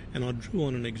 and I drew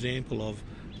on an example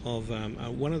of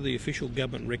one of the official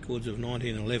government records of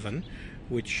 1911,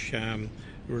 which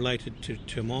related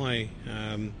to my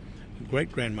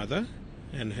great-grandmother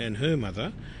and her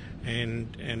mother,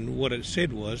 and what it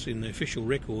said was in the official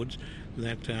records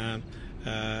that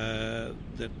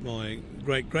my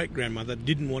great-great-grandmother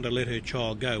didn't want to let her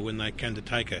child go when they came to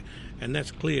take her, and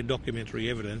that's clear documentary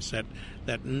evidence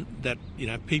that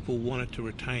people wanted to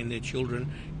retain their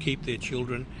children, keep their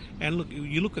children. And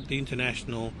you look at the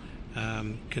international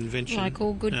convention, like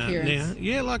all good parents.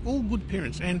 Now, like all good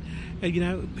parents, and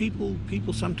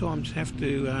people sometimes have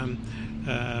to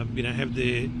have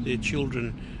their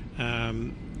children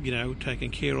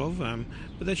taken care of,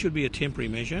 but that should be a temporary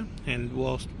measure, and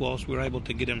whilst we're able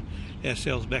to get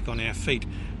ourselves back on our feet,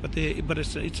 but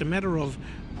it's a matter of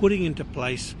putting into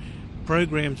place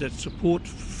programs that support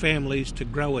families to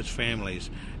grow as families,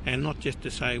 and not just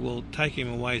to say, well, taking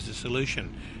them away is the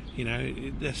solution.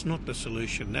 That's not the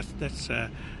solution.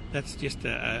 That's just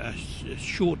a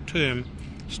short-term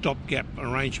stopgap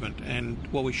arrangement, and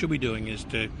what we should be doing is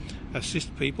to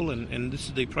assist people, and this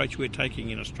is the approach we're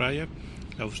taking in Australia,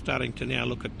 of starting to now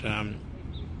look at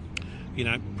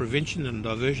prevention and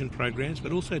diversion programs,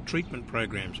 but also treatment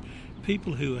programs.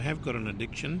 People who have got an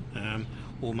addiction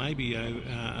or maybe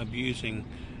abusing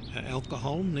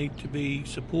alcohol need to be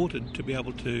supported to be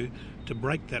able to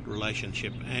break that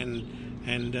relationship and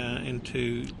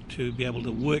to be able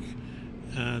to work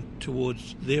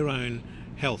towards their own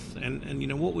health. And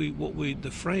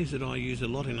the phrase that I use a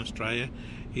lot in Australia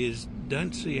is,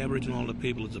 don't see Aboriginal Islander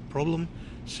people as a problem,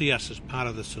 see us as part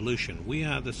of the solution. We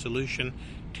are the solution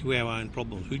to our own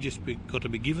problems. We just got to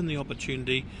be given the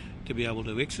opportunity to be able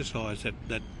to exercise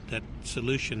that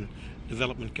solution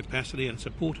development capacity and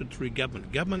supported through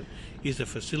government. Government is a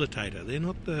facilitator. They're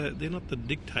not the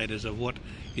dictators of what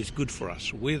is good for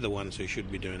us. We're the ones who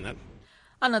should be doing that.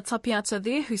 Ana Tapiata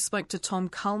there, who spoke to Tom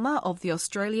Culmer of the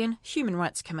Australian Human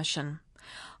Rights Commission.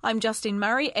 I'm Justine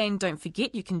Murray, and don't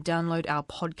forget you can download our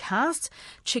podcast,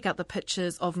 check out the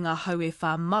pictures of ngā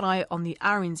hauewha marae on the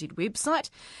RNZ website,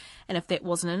 and if that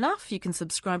wasn't enough, you can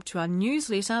subscribe to our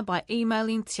newsletter by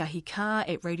emailing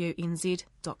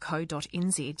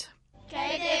tiahikaa@radioNZ.co.nz.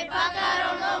 Kei te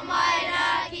whakarongo mai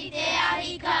rā ki te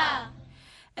Ahi Kaa.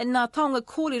 In Ngā Taonga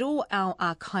Kōrero, our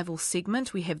archival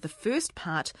segment, we have the first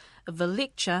part of the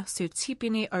lecture Sir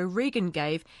Justine Murray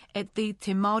gave at the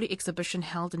Te Māori exhibition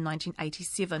held in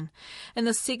 1987. In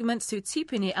this segment, Sir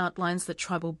Justine outlines the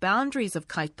tribal boundaries of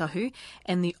Kaitahu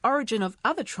and the origin of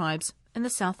other tribes in the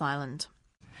South Island.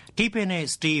 Tipene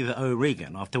Steve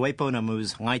O'Regan of Te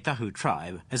Waiponamu's Ngaitahu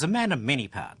tribe is a man of many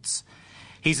parts.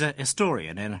 He's a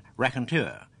historian and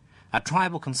raconteur, a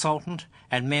tribal consultant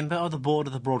and member of the board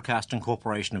of the Broadcasting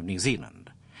Corporation of New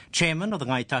Zealand, chairman of the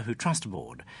Ngaitahu Trust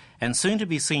Board, and soon to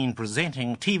be seen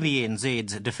presenting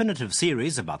TVNZ's definitive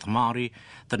series about the Māori,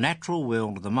 The Natural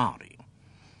World of the Māori.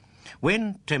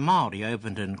 When Te Māori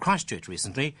opened in Christchurch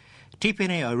recently,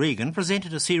 Tipene O'Regan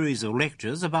presented a series of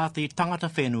lectures about the tangata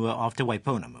whenua of Te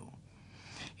Waiponamu.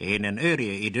 In an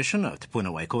earlier edition of Te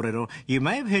Punawai Kōrero, you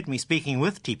may have heard me speaking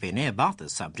with Tipene about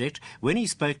this subject when he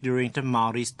spoke during Te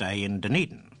Māori's Day in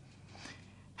Dunedin.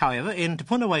 However, in Te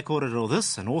Punawai Kōrero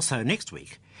this and also next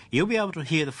week, you'll be able to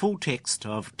hear the full text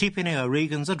of Tipene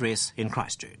O'Regan's address in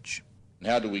Christchurch.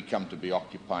 How do we come to be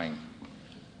occupying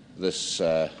this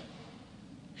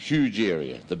huge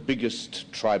area, the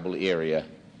biggest tribal area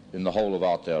in the whole of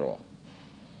Aotearoa?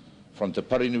 From Te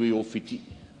Parinui o Whiti,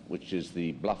 which is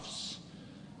the bluffs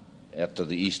out to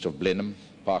the east of Blenheim,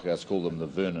 Pākehās call them the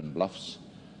Vernon Bluffs,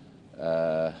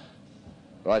 right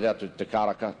out to Te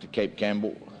Karaka, to Cape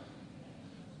Campbell,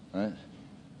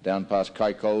 down past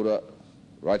Kaikoura,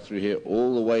 right through here,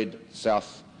 all the way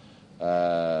south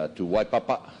to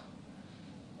Waipapa,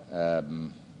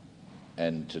 and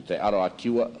to Te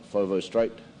Arakiwa, Fovo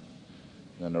Strait,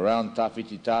 and around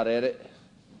Tawhiti Tarere,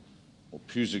 or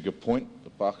Pusiga Point,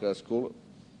 the Pākehās call it,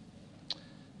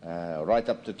 right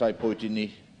up to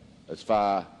Taipoitini, as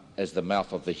far as the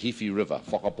mouth of the Hifi River,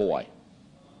 Whakapōai.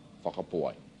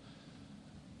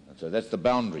 And so that's the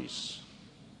boundaries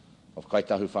of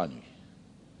Kaitahu Whānui.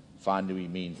 Whānui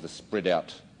means the spread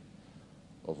out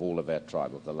of all of our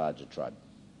tribe, of the larger tribe.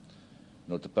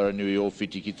 No te paranui o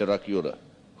whiti ki te rakiora,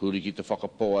 huri ki te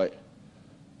whakapōai,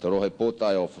 te rohe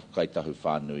pōtai o Kaitahu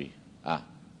Whānui,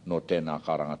 no tēnā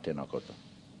karanga tēnā kota.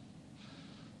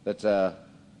 That's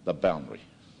the boundary.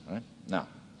 Right? Now,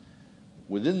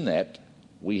 within that,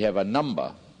 we have a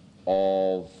number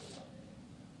of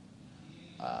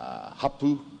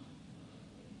hapu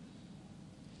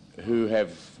who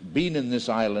have been in this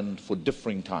island for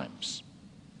differing times.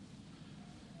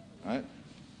 Right?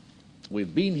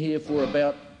 We've been here for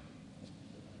about,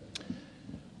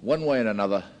 one way and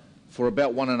another, for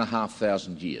about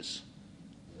 1,500 years.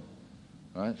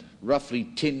 Right? Roughly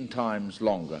 10 times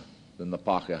longer than the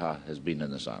Pākehā has been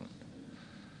in this island.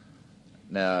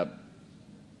 Now,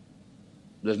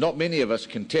 there's not many of us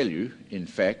can tell you, in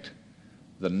fact,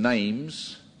 the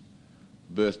names,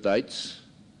 birth dates,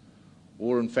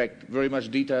 or in fact very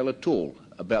much detail at all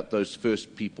about those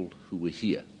first people who were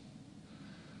here.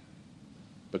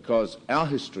 Because our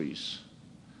histories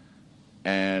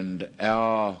and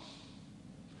our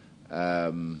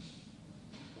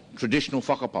traditional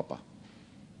whakapapa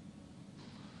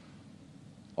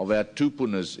of our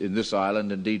tupunas in this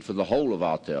island, indeed for the whole of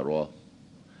Aotearoa,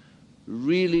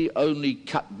 really only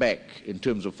cut back in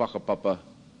terms of whakapapa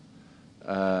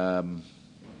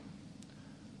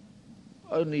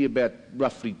only about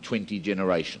roughly 20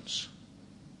 generations.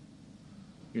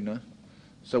 You know?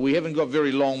 So we haven't got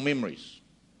very long memories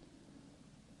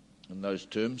in those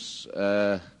terms.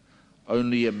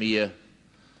 Only a mere,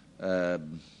 I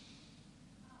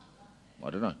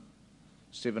don't know,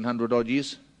 700 odd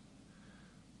years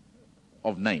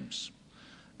of names.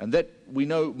 And that we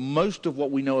know, most of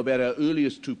what we know about our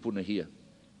earliest tupuna here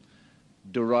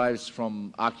derives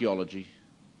from archaeology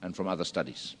and from other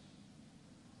studies.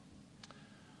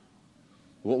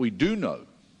 What we do know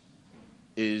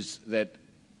is that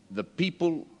the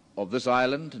people of this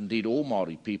island, indeed all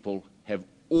Māori people, have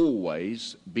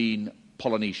always been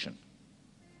Polynesian.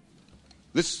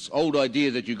 This old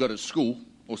idea that you got at school,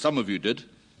 or some of you did,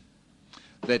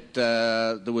 that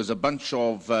there was a bunch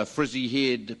of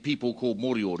frizzy-haired people called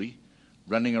Moriori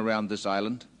running around this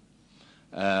island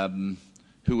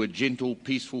who were gentle,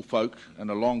 peaceful folk, and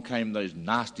along came those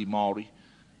nasty Māori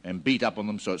and beat up on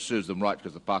them so it serves them right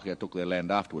because the Pākehā took their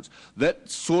land afterwards. That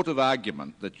sort of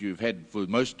argument that you've had for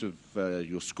most of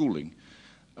your schooling,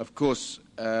 of course,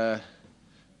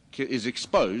 is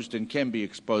exposed and can be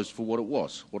exposed for what it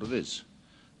was, what it is.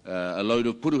 A load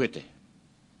of puruhete,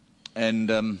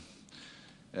 And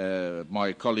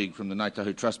my colleague from the Ngāi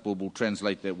Tahu Trust Board will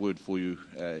translate that word for you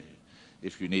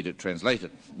if you need it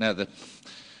translated. Now,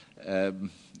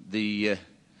 the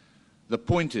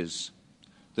point is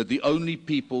that the only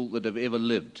people that have ever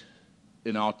lived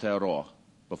in Aotearoa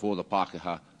before the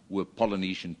Pākehā were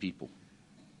Polynesian people.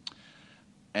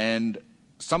 And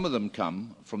some of them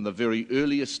come from the very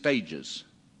earliest stages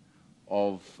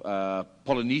of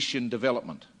Polynesian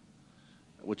development,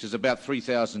 which is about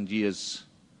 3,000 years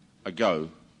ago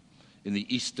in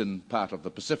the eastern part of the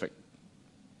Pacific.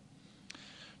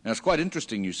 Now, it's quite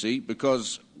interesting, you see,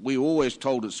 because we were always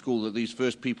told at school that these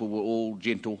first people were all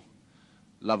gentle,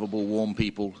 lovable, warm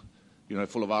people, you know,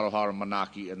 full of aroha and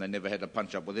manaki, and they never had to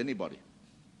punch up with anybody.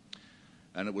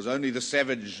 And it was only the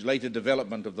savage later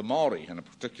development of the Māori, and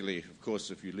particularly, of course,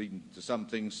 if you lead to some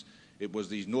things, it was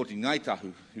these naughty Ngāi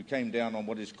Tahu who came down on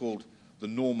what is called the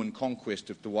Norman conquest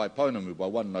of Te Waipounamu by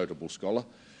one notable scholar.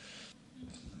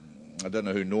 I don't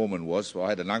know who Norman was, but I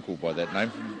had an uncle by that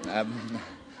name.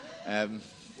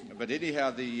 But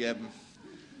anyhow,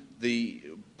 the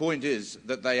point is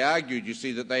that they argued, you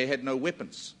see, that they had no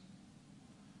weapons,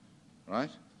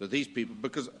 right? That these people,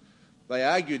 because they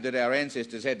argued that our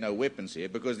ancestors had no weapons here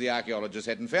because the archaeologists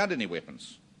hadn't found any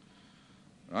weapons,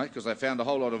 right? Because they found a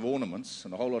whole lot of ornaments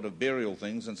and a whole lot of burial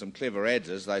things and some clever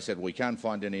adzes. They said, we can't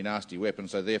find any nasty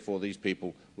weapons, so therefore these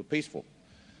people were peaceful.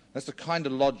 That's the kind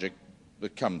of logic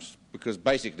that comes because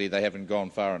basically they haven't gone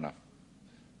far enough,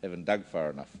 haven't dug far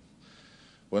enough.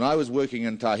 When I was working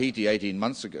in Tahiti 18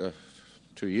 months ago,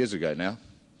 2 years ago now,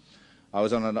 I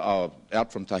was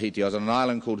out from Tahiti. I was on an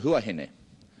island called Huahine,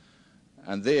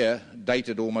 and there,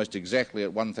 dated almost exactly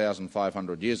at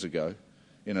 1,500 years ago,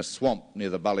 in a swamp near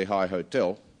the Balihai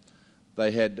Hotel,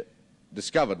 they had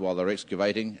discovered while they were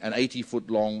excavating an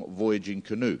 80-foot-long voyaging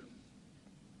canoe.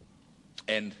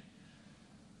 And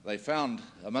they found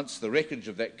amongst the wreckage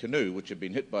of that canoe, which had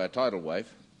been hit by a tidal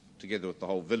wave, together with the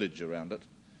whole village around it,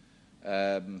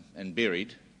 and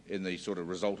buried in the sort of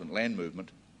resultant land movement,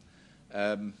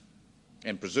 and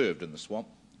preserved in the swamp,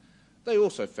 they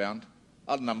also found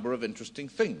a number of interesting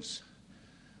things.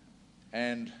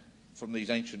 And from these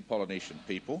ancient Polynesian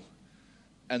people,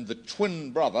 and the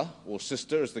twin brother, or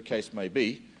sister, as the case may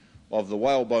be, of the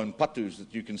whalebone patus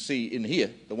that you can see in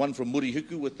here, the one from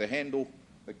Murihuku with the handle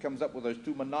that comes up with those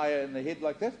two manaia in the head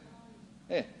like that,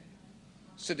 yeah,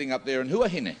 sitting up there in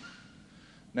Huahine.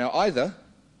 Now, either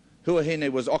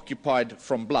Huahine was occupied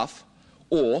from Bluff,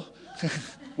 or,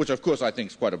 which of course I think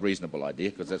is quite a reasonable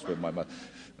idea, because that's where my mother,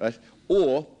 right?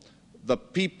 Or the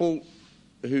people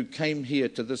who came here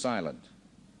to this island,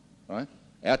 right?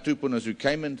 Our tupunas who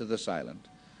came into this island,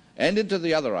 and into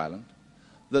the other island,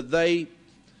 that they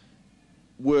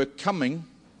were coming,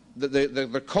 that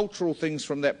the cultural things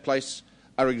from that place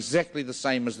are exactly the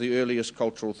same as the earliest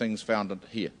cultural things found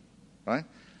here, right?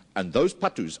 And those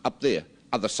patus up there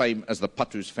are the same as the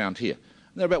patus found here.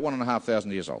 And they're about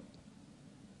 1,500 years old.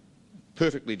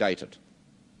 Perfectly dated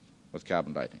with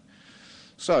carbon dating.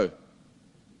 So,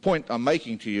 point I'm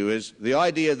making to you is the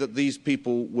idea that these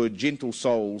people were gentle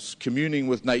souls, communing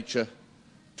with nature,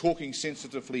 talking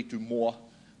sensitively to more,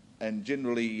 and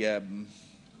generally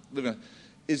living,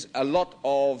 is a lot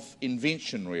of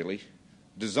invention, really,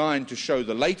 designed to show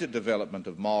the later development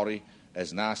of Māori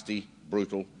as nasty,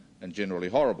 brutal, and generally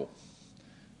horrible.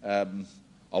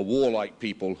 A warlike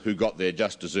people who got their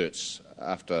just desserts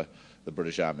after the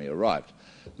British Army arrived.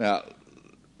 Now,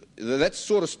 that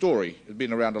sort of story has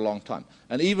been around a long time.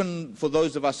 And even for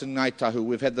those of us in Ngāi Tahu,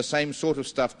 we've had the same sort of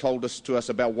stuff told to us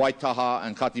about Waitaha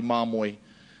and Kati Māmoe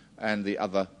and the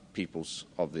other peoples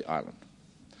of the island.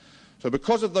 So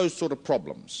because of those sort of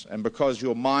problems, and because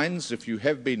your minds, if you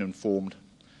have been informed,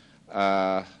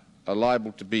 are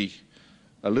liable to be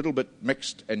a little bit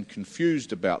mixed and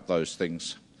confused about those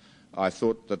things, I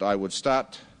thought that I would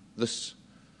start this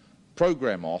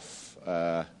program off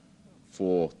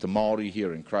for Te Māori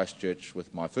here in Christchurch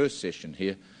with my first session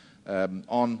here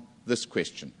on this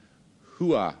question.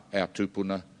 Who are our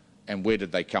tupuna and where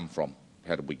did they come from?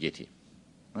 How did we get here?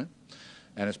 Right?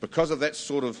 And it's because of that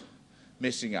sort of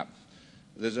messing up.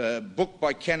 There's a book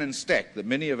by Canon Stack that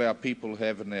many of our people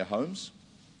have in their homes,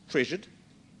 treasured,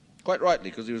 quite rightly,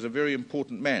 because he was a very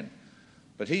important man.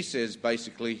 But he says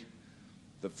basically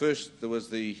there was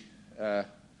these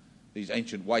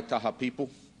ancient Waitaha people,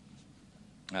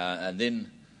 and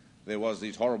then there was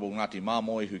these horrible Ngāti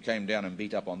Māmoe who came down and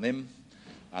beat up on them,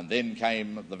 and then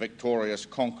came the victorious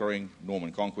conquering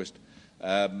Norman conquest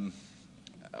of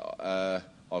Ngāi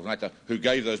Tahu, who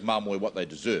gave those Māmoe what they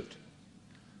deserved,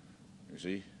 you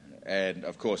see. And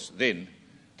of course then,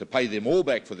 to pay them all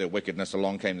back for their wickedness,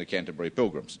 along came the Canterbury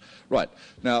Pilgrims. Right,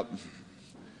 now,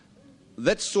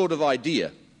 that sort of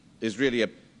idea is really a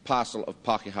parcel of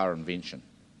Pākehā invention.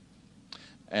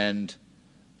 And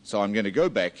so I'm going to go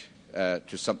back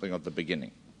to something of the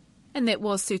beginning. And that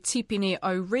was Sir Tipene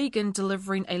O'Regan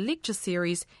delivering a lecture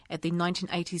series at the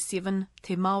 1987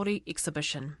 Te Māori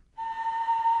exhibition.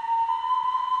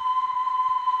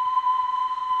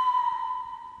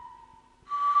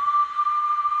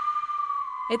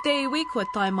 E te iwi kua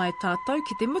tae mai tātou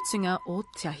ki te mutunga o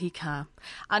Te Ahi Kaa.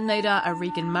 Anei rā a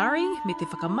Regan Murray me te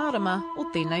whakamārama o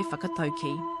tēnei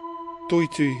whakatauki.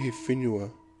 Toitu he whenua,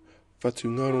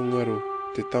 whatu ngaro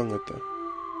te tangata.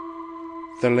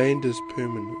 The land is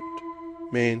permanent,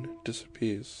 man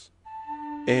disappears.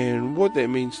 And what that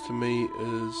means to me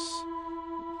is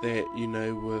that, you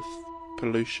know, with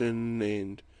pollution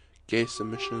and gas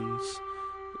emissions,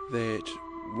 that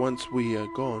once we are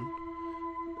gone,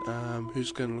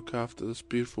 who's going to look after this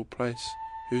beautiful place?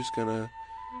 Who's going to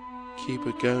keep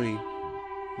it going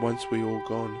once we all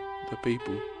gone? The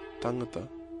people, tangata.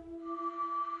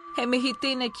 He mihi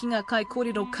tēnei ki ngā kai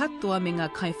kōrero katoa me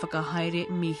ngā kai whakahaere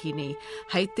mihini.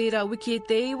 Hei tērā wiki e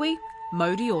te iwi,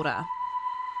 mauri ora.